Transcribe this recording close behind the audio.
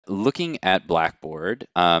looking at Blackboard,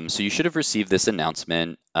 so you should have received this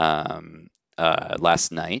announcement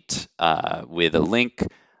last night with a link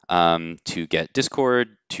to get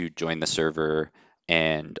Discord, to join the server,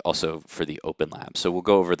 and also for the Open Lab. So we'll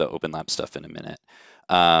go over the Open Lab stuff in a minute.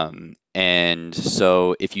 And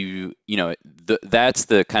so if that's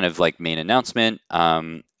the kind of like main announcement.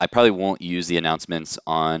 I probably won't use the announcements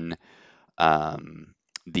on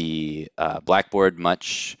the Blackboard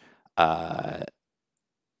much uh,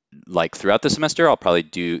 like throughout the semester. I'll probably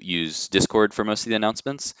use Discord for most of the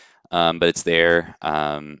announcements, but it's there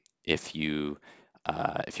if you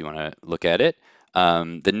want to look at it.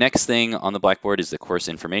 The next thing on the Blackboard is the course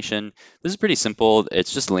information. This is pretty simple.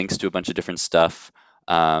 It's just links to a bunch of different stuff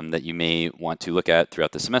that you may want to look at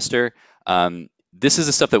throughout the semester. This is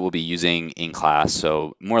the stuff that we'll be using in class,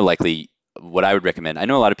 so more likely what I would recommend. I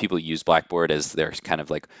know a lot of people use Blackboard as their kind of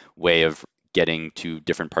like way of getting to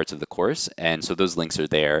different parts of the course, and so those links are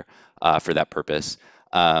there for that purpose.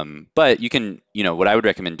 But you can, what I would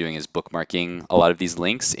recommend doing is bookmarking a lot of these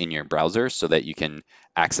links in your browser so that you can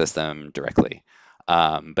access them directly.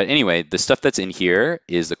 But anyway, the stuff that's in here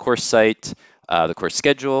is the course site, the course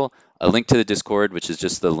schedule, a link to the Discord, which is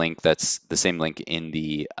just the link that's the same link in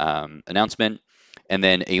the announcement, and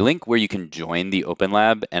then a link where you can join the Open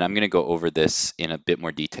Lab. And I'm going to go over this in a bit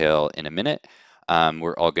more detail in a minute.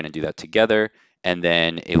 We're all going to do that together. And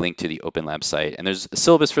then a link to the Open Lab site. And there's a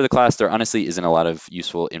syllabus for the class. There honestly isn't a lot of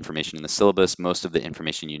useful information in the syllabus. Most of the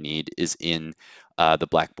information you need is in the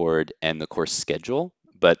Blackboard and the course schedule,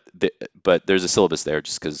 but there's a syllabus there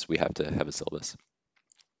just because we have to have a syllabus.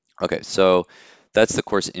 Okay, so that's the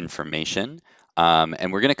course information.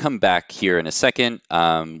 And we're going to come back here in a second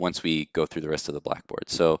once we go through the rest of the Blackboard.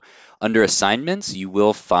 So under assignments, you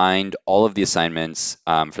will find all of the assignments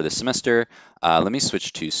for the semester. Let me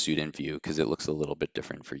switch to student view because it looks a little bit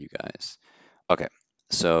different for you guys. Okay,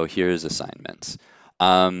 so here's assignments.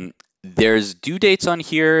 There's due dates on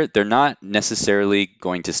here. They're not necessarily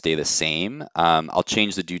going to stay the same. I'll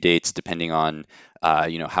change the due dates depending on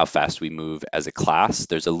how fast we move as a class.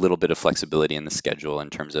 There's a little bit of flexibility in the schedule in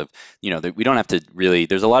terms of, that we don't have to really,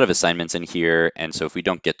 there's a lot of assignments in here. And so if we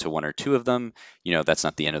don't get to one or two of them, that's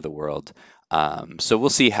not the end of the world. So we'll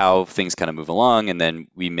see how things kind of move along, and then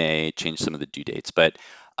we may change some of the due dates. But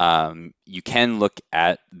you can look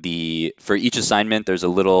at for each assignment, there's a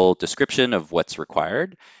little description of what's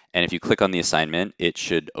required. And if you click on the assignment, it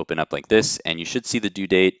should open up like this, and you should see the due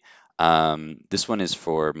date. This one is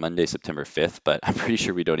for Monday, September 5th, but I'm pretty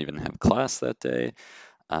sure we don't even have class that day.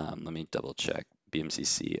 Let me double check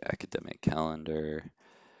BMCC academic calendar.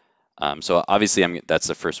 So obviously that's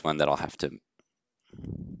the first one that I'll have to.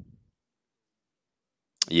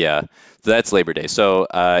 Yeah, so that's Labor Day. So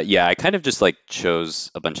yeah, I kind of just like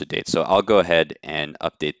chose a bunch of dates. So I'll go ahead and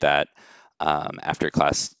update that after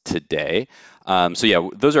class today. So yeah,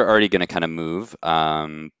 those are already going to kind of move.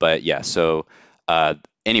 But yeah, so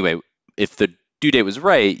anyway, if the due date was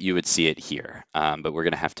right, you would see it here. But we're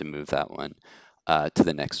going to have to move that one to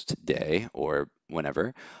the next day or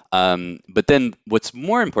whenever. But then what's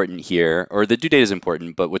more important here, or the due date is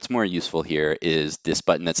important, but what's more useful here is this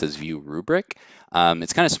button that says View Rubric.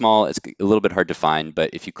 It's kind of small, it's a little bit hard to find,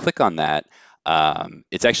 but if you click on that,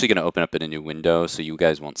 it's actually going to open up in a new window, so you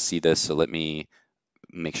guys won't see this. So let me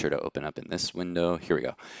make sure to open up in this window. Here we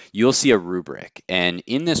go. You'll see a rubric, and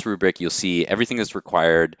in this rubric, you'll see everything that's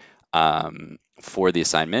required for the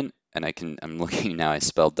assignment. And I'm looking now, I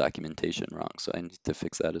spelled documentation wrong, so I need to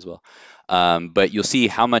fix that as well. But you'll see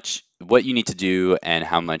what you need to do and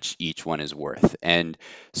how much each one is worth. And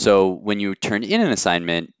so when you turn in an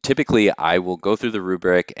assignment, typically I will go through the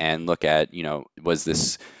rubric and look at,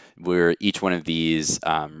 were each one of these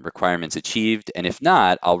requirements achieved? And if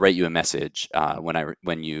not, I'll write you a message after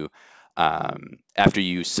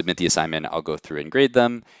you submit the assignment. I'll go through and grade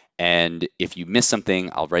them. And if you miss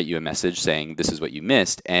something, I'll write you a message saying this is what you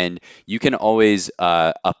missed. And you can always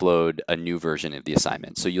upload a new version of the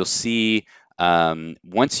assignment. So you'll see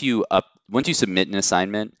once you submit an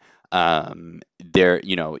assignment, you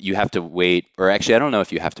have to wait, or actually, I don't know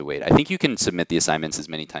if you have to wait. I think you can submit the assignments as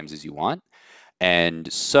many times as you want.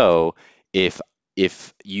 And so if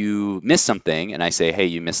you miss something and I say, hey,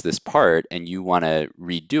 you missed this part and you want to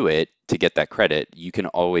redo it to get that credit, you can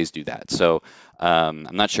always do that. So I'm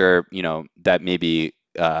not sure, that may be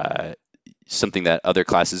something that other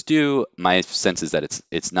classes do. My sense is that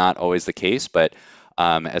it's not always the case, but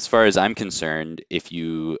as far as I'm concerned, if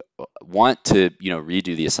you want to,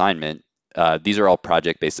 redo the assignment, these are all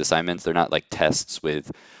project-based assignments. They're not like tests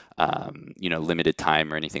with limited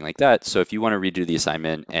time or anything like that. So if you want to redo the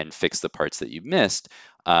assignment and fix the parts that you missed,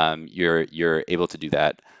 you're able to do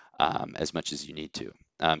that as much as you need to.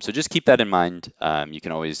 So just keep that in mind. You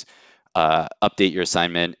can always update your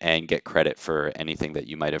assignment and get credit for anything that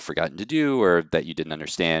you might have forgotten to do or that you didn't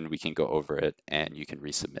understand. We can go over it and you can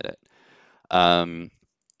resubmit it.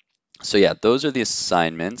 So yeah, those are the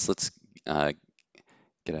assignments. Let's uh,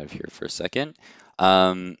 get out of here for a second.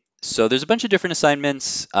 So there's a bunch of different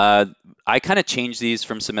assignments. I kind of change these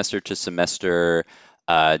from semester to semester,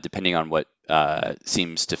 depending on what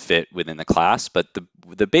seems to fit within the class. But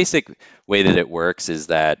the basic way that it works is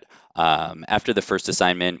that after the first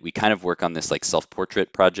assignment, we kind of work on this like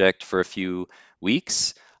self-portrait project for a few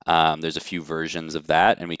weeks. There's a few versions of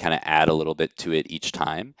that, and we kind of add a little bit to it each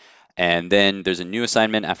time. And then there's a new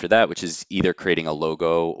assignment after that, which is either creating a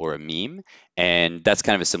logo or a meme. And that's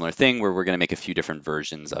kind of a similar thing where we're going to make a few different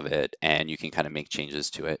versions of it and you can kind of make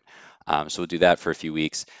changes to it. So we'll do that for a few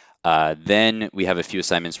weeks. Then we have a few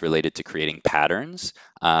assignments related to creating patterns.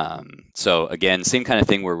 So again, same kind of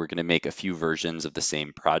thing where we're going to make a few versions of the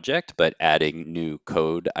same project, but adding new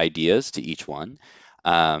code ideas to each one.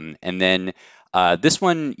 And then this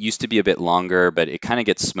one used to be a bit longer, but it kind of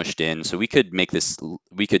gets smushed in. So we could make this,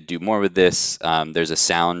 we could do more with this. There's a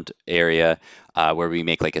sound area where we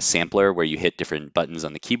make like a sampler where you hit different buttons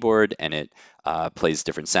on the keyboard and it plays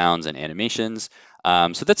different sounds and animations.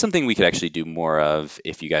 So that's something we could actually do more of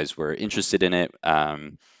if you guys were interested in it.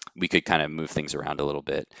 We could kind of move things around a little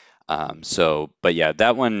bit. But yeah,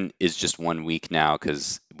 that one is just 1 week now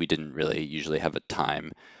because we didn't really usually have a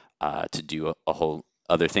time to do a whole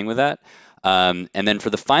other thing with that. And then for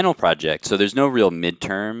the final project, so there's no real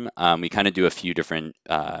midterm. We kind of do a few different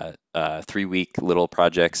 3-week little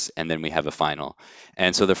projects, and then we have a final.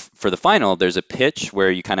 And so for the final, there's a pitch where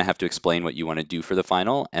you kind of have to explain what you want to do for the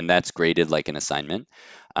final, and that's graded like an assignment.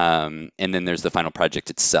 And then there's the final project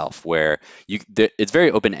itself, where it's very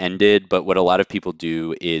open-ended, but what a lot of people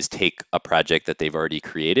do is take a project that they've already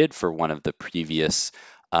created for one of the previous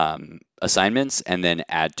assignments and then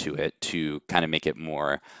add to it to kind of make it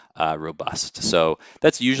more robust. So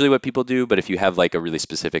that's usually what people do, but if you have like a really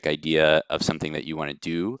specific idea of something that you want to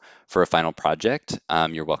do for a final project,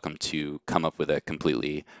 you're welcome to come up with a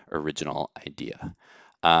completely original idea.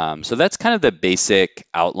 So that's kind of the basic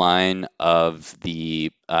outline of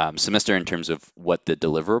the semester in terms of what the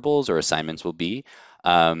deliverables or assignments will be.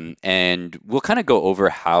 And we'll kind of go over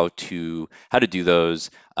how to do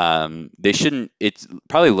those. They shouldn't, it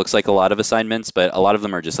probably looks like a lot of assignments, but a lot of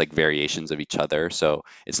them are just like variations of each other. So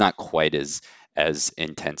it's not quite as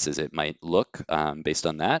intense as it might look based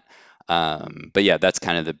on that. But yeah, that's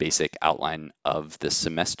kind of the basic outline of the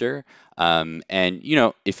semester. And you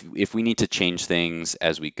know, if we need to change things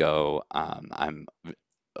as we go, I'm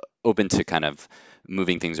open to kind of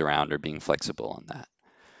moving things around or being flexible on that.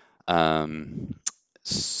 Um,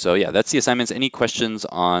 so yeah, that's the assignments. Any questions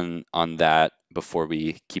on that before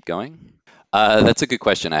we keep going? That's a good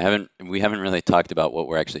question. We haven't really talked about what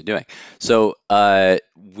we're actually doing. So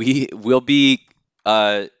we'll be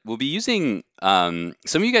using some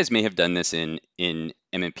of you guys may have done this in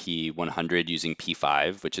MMP 100 using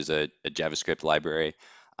P5, which is a JavaScript library,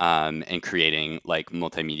 and creating like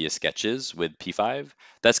multimedia sketches with P5.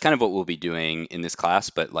 That's kind of what we'll be doing in this class,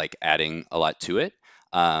 but like adding a lot to it.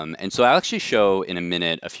 And so I'll actually show in a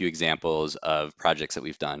minute a few examples of projects that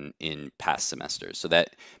we've done in past semesters. So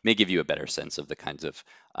that may give you a better sense of the kinds of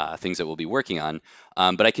things that we'll be working on.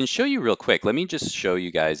 But I can show you real quick. Let me just show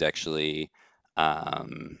you guys actually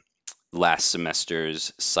um, last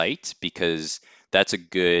semester's site because that's a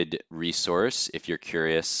good resource if you're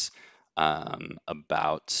curious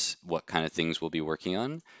about what kind of things we'll be working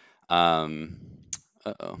on. Um,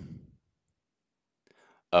 uh-oh.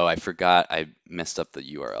 Oh, I forgot I messed up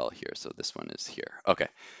the URL here. So this one is here. Okay.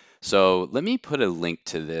 So let me put a link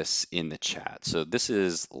to this in the chat. So this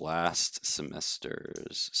is last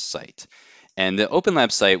semester's site. And the Open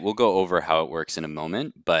Lab site, we'll go over how it works in a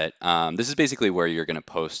moment, but this is basically where you're going to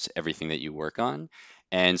post everything that you work on.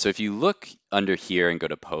 And so if you look under here and go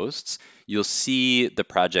to posts, you'll see the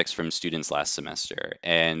projects from students last semester.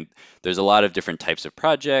 And there's a lot of different types of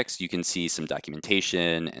projects. You can see some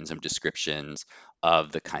documentation and some descriptions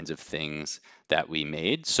of the kinds of things that we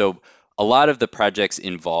made. So a lot of the projects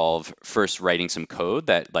involve first writing some code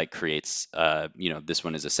that like creates, this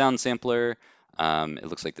one is a sound sampler. It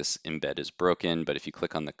looks like this embed is broken, but if you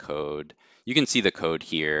click on the code, you can see the code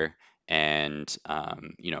here. And,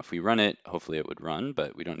 if we run it, hopefully it would run,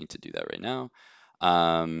 but we don't need to do that right now.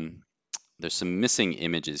 There's some missing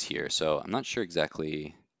images here, so I'm not sure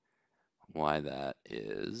exactly why that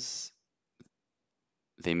is.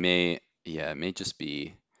 It may just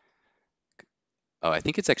be, oh, I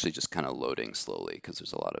think it's actually just kind of loading slowly because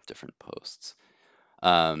there's a lot of different posts.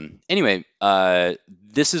 Anyway,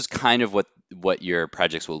 this is kind of what what your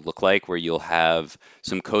projects will look like, where you'll have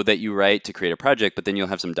some code that you write to create a project, but then you'll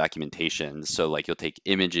have some documentation. So like you'll take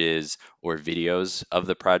images or videos of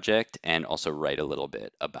the project and also write a little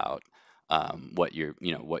bit about what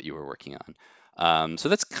what you were working on. So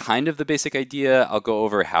that's kind of the basic idea. I'll go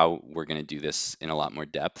over how we're going to do this in a lot more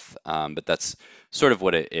depth, but that's sort of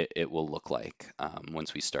what it will look like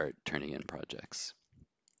once we start turning in projects.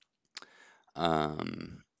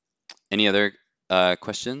 Um, any other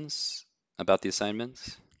questions about the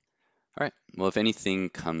assignments? All right. Well, if anything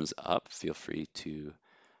comes up, feel free to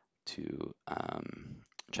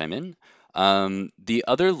chime in. The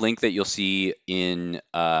other link that you'll see in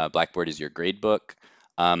Blackboard is your gradebook.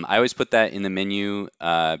 I always put that in the menu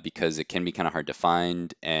because it can be kind of hard to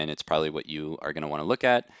find, and it's probably what you are going to want to look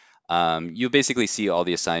at. You basically see all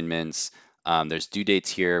the assignments. There's due dates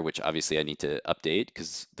here, which obviously I need to update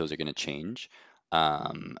because those are going to change.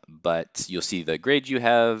 But you'll see the grade you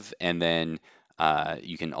have, and then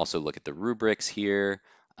you can also look at the rubrics here.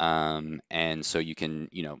 And so you can,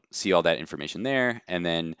 see all that information there. And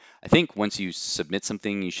then I think once you submit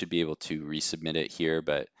something, you should be able to resubmit it here,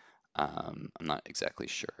 but I'm not exactly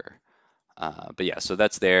sure. But yeah, so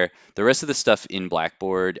that's there. The rest of the stuff in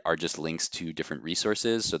Blackboard are just links to different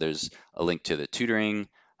resources. So there's a link to the tutoring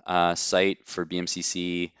site for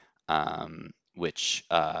BMCC, which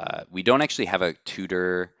we don't actually have a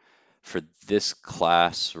tutor for this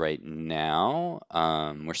class right now.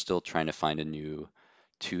 We're still trying to find a new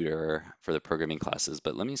tutor for the programming classes,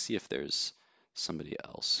 but let me see if there's somebody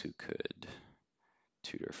else who could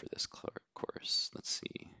tutor for this course. Let's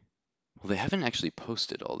see. Well, they haven't actually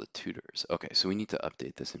posted all the tutors. Okay, so we need to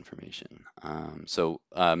update this information. So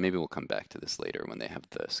maybe we'll come back to this later when they have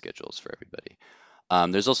the schedules for everybody.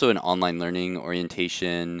 There's also an online learning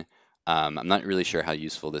orientation. I'm not really sure how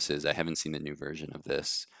useful this is. I haven't seen the new version of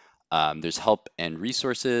this. There's help and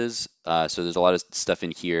resources. So there's a lot of stuff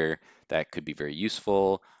in here that could be very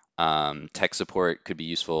useful. Tech support could be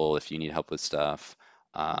useful if you need help with stuff.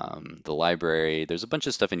 The library, there's a bunch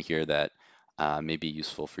of stuff in here that may be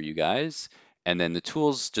useful for you guys. And then the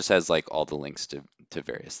tools just has like all the links to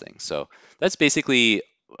various things. So that's basically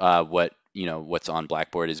what's on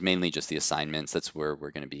Blackboard is mainly just the assignments. That's where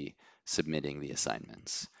we're going to be submitting the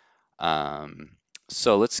assignments.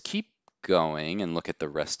 So let's keep going and look at the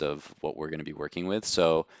rest of what we're going to be working with.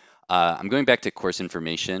 So I'm going back to course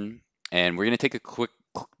information, and we're going to take a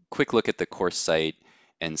quick look at the course site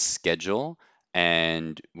and schedule.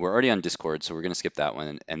 And we're already on Discord, so we're going to skip that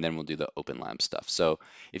one, and then we'll do the Open Lab stuff. So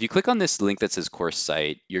if you click on this link that says course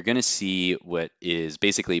site, you're going to see what is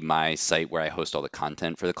basically my site where I host all the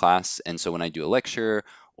content for the class. And so when I do a lecture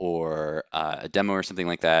or a demo or something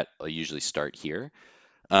like that, I'll usually start here.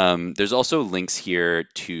 There's also links here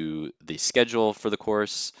to the schedule for the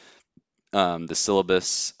course, the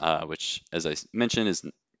syllabus, which, as I mentioned, is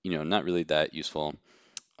not really that useful.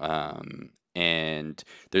 And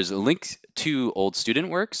there's a link to old student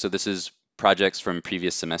work. So this is projects from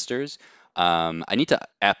previous semesters. I need to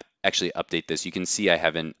actually update this. You can see I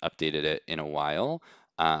haven't updated it in a while,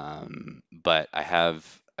 but I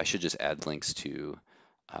should just add links to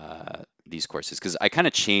these courses because I kind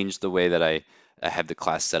of changed the way that I have the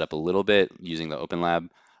class set up a little bit using the Open Lab.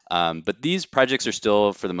 But these projects are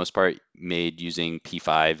still, for the most part, made using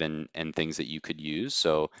P5 and things that you could use.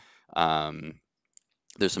 So um,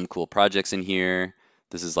 there's some cool projects in here.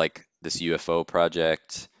 This is like this UFO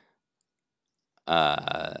project.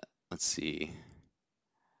 Uh, let's see.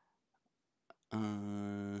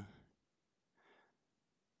 Uh,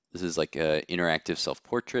 this is like a interactive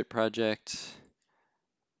self-portrait project.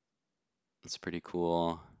 That's pretty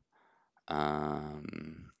cool.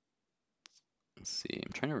 Um, let's see.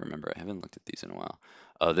 I'm trying to remember. I haven't looked at these in a while.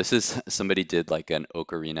 Oh, this is somebody did like an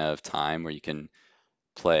Ocarina of Time where you can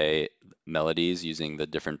play melodies using the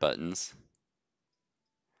different buttons.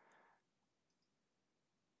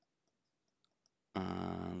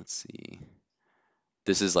 Let's see.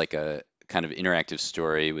 This is like a kind of interactive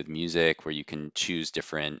story with music where you can choose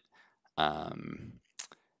different um,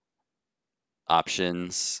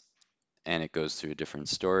 options and it goes through a different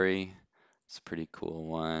story. It's a pretty cool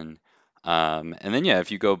one. And then, yeah, if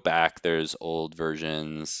you go back, there's old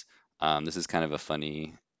versions. This is kind of a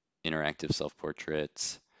funny interactive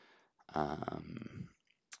self-portrait. Um,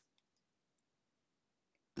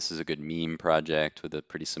 this is a good meme project with a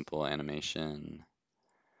pretty simple animation.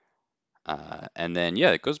 And then,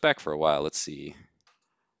 yeah, it goes back for a while. Let's see.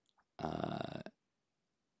 Uh,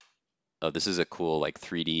 oh, this is a cool like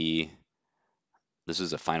 3D. This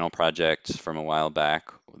is a final project from a while back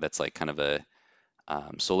that's like kind of a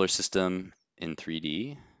solar system in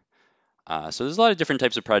 3D. So there's a lot of different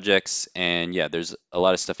types of projects, and yeah, there's a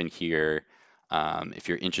lot of stuff in here. If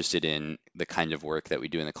you're interested in the kind of work that we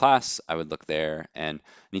do in the class, I would look there, and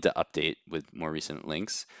I need to update with more recent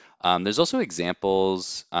links. There's also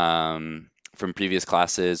examples from previous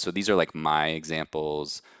classes. So these are like my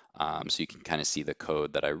examples. So you can kind of see the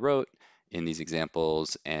code that I wrote in these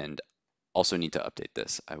examples, and also need to update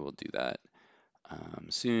this. I will do that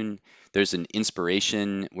soon. There's an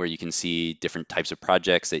inspiration where you can see different types of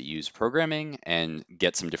projects that use programming and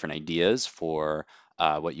get some different ideas for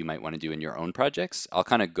what you might want to do in your own projects. I'll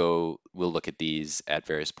kind of we'll look at these at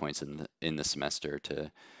various points in the semester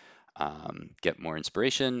to get more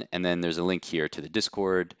inspiration. And then there's a link here to the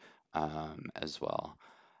Discord as well.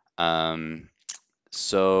 Um,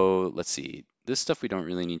 so let's see. This stuff we don't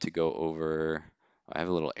really need to go over. I have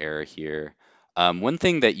a little error here. One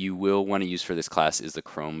thing that you will want to use for this class is the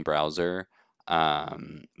Chrome browser.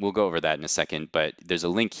 We'll go over that in a second, but there's a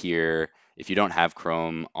link here. If you don't have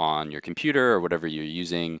Chrome on your computer or whatever you're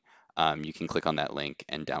using, you can click on that link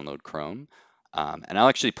and download Chrome. And I'll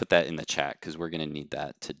actually put that in the chat because we're going to need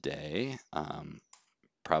that today.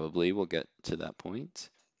 Probably we'll get to that point.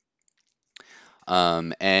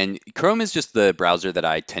 And Chrome is just the browser that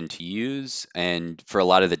I tend to use. And for a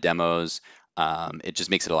lot of the demos, it just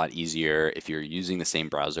makes it a lot easier. If you're using the same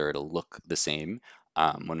browser, it'll look the same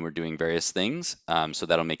when we're doing various things. So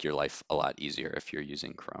that'll make your life a lot easier if you're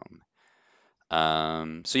using Chrome.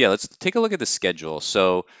 So yeah, let's take a look at the schedule.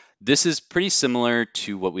 So this is pretty similar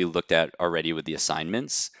to what we looked at already with the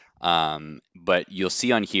assignments. But you'll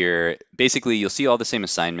see on here, basically you'll see all the same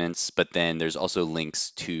assignments, but then there's also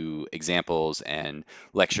links to examples and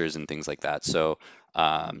lectures and things like that. So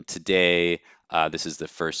today, this is the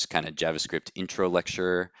first kind of JavaScript intro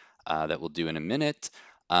lecture that we'll do in a minute.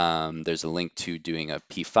 There's a link to doing a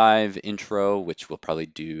P5 intro, which we'll probably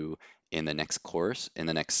do in the next course, in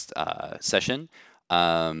the next session.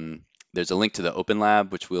 There's a link to the Open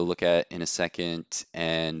Lab, which we'll look at in a second,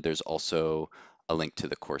 and there's also a link to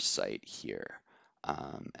the course site here.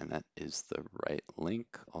 And that is the right link,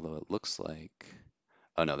 although it looks like,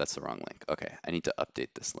 oh no, that's the wrong link. Okay, I need to update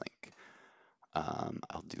this link.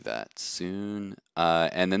 I'll do that soon.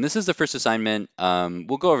 And then this is the first assignment.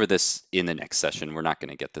 We'll go over this in the next session. We're not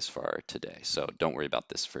going to get this far today, so don't worry about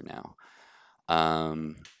this for now.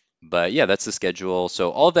 But yeah, that's the schedule.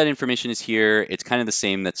 So all of that information is here. It's kind of the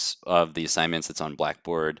same that's of the assignments that's on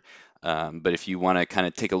Blackboard. But if you want to kind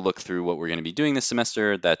of take a look through what we're going to be doing this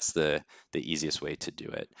semester, that's the easiest way to do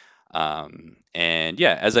it. And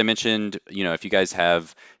yeah, as I mentioned, if you guys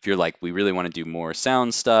if you're like, we really want to do more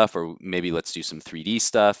sound stuff, or maybe let's do some 3D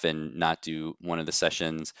stuff and not do one of the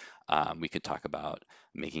sessions, we could talk about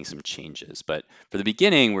making some changes. But for the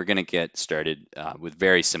beginning, we're going to get started with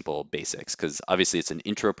very simple basics, because obviously it's an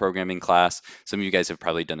intro programming class. Some of you guys have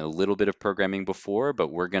probably done a little bit of programming before,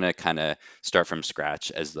 but we're going to kind of start from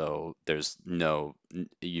scratch as though there's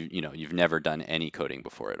you've never done any coding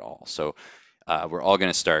before at all. So we're all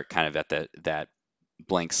going to start kind of at that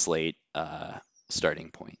blank slate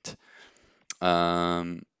starting point.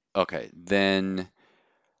 Okay, then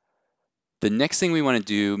the next thing we want to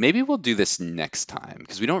do, maybe we'll do this next time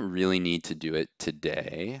because we don't really need to do it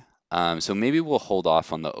today. So maybe we'll hold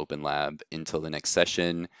off on the Open Lab until the next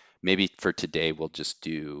session. Maybe for today, we'll just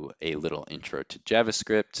do a little intro to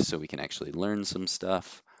JavaScript so we can actually learn some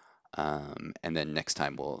stuff. And then next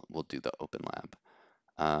time we'll do the Open Lab.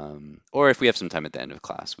 Or if we have some time at the end of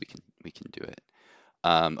class, we can do it.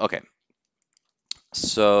 Okay.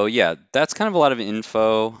 So yeah, that's kind of a lot of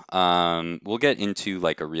info. We'll get into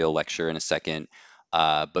like a real lecture in a second.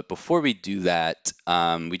 But before we do that,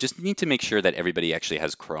 we just need to make sure that everybody actually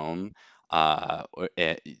has Chrome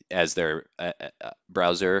as their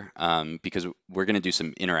browser, because we're going to do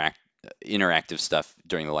some interactive stuff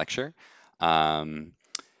during the lecture.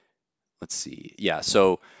 Let's see. Yeah,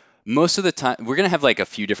 so most of the time, we're going to have like a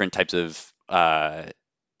few different types of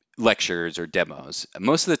lectures or demos.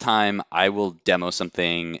 Most of the time, I will demo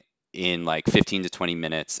something in like 15 to 20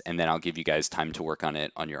 minutes, and then I'll give you guys time to work on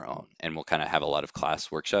it on your own, and we'll kind of have a lot of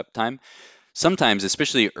class workshop time. Sometimes,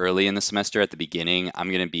 especially early in the semester at the beginning, I'm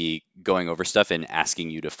going to be going over stuff and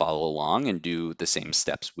asking you to follow along and do the same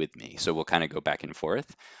steps with me. So we'll kind of go back and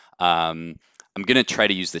forth. I'm going to try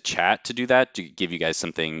to use the chat to do that, to give you guys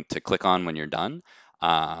something to click on when you're done.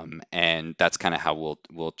 And that's kind of how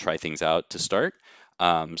we'll try things out to start.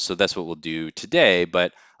 So that's what we'll do today,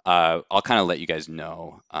 but I'll kind of let you guys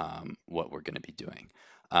know what we're going to be doing.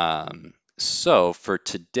 So for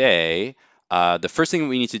today, the first thing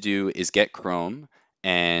we need to do is get Chrome,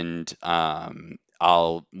 and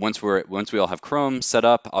once we all have Chrome set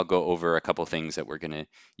up, I'll go over a couple things that we're going to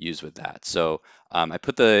use with that. So I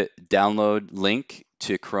put the download link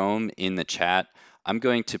to Chrome in the chat. I'm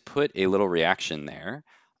going to put a little reaction there.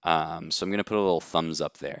 So I'm going to put a little thumbs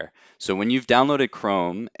up there. So when you've downloaded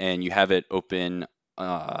Chrome and you have it open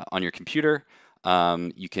on your computer,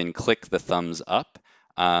 you can click the thumbs up.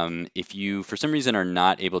 If you, for some reason, are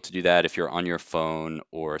not able to do that, if you're on your phone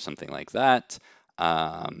or something like that,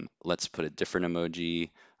 let's put a different emoji.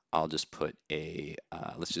 I'll just put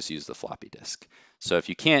let's just use the floppy disk. So if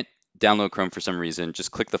you can't download Chrome for some reason,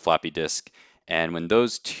 just click the floppy disk. And when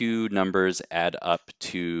those two numbers add up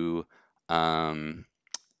to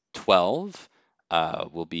 12,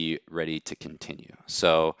 we'll be ready to continue.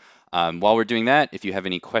 So while we're doing that, if you have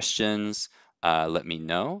any questions, let me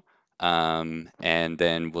know. And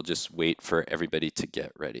then we'll just wait for everybody to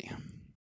get ready.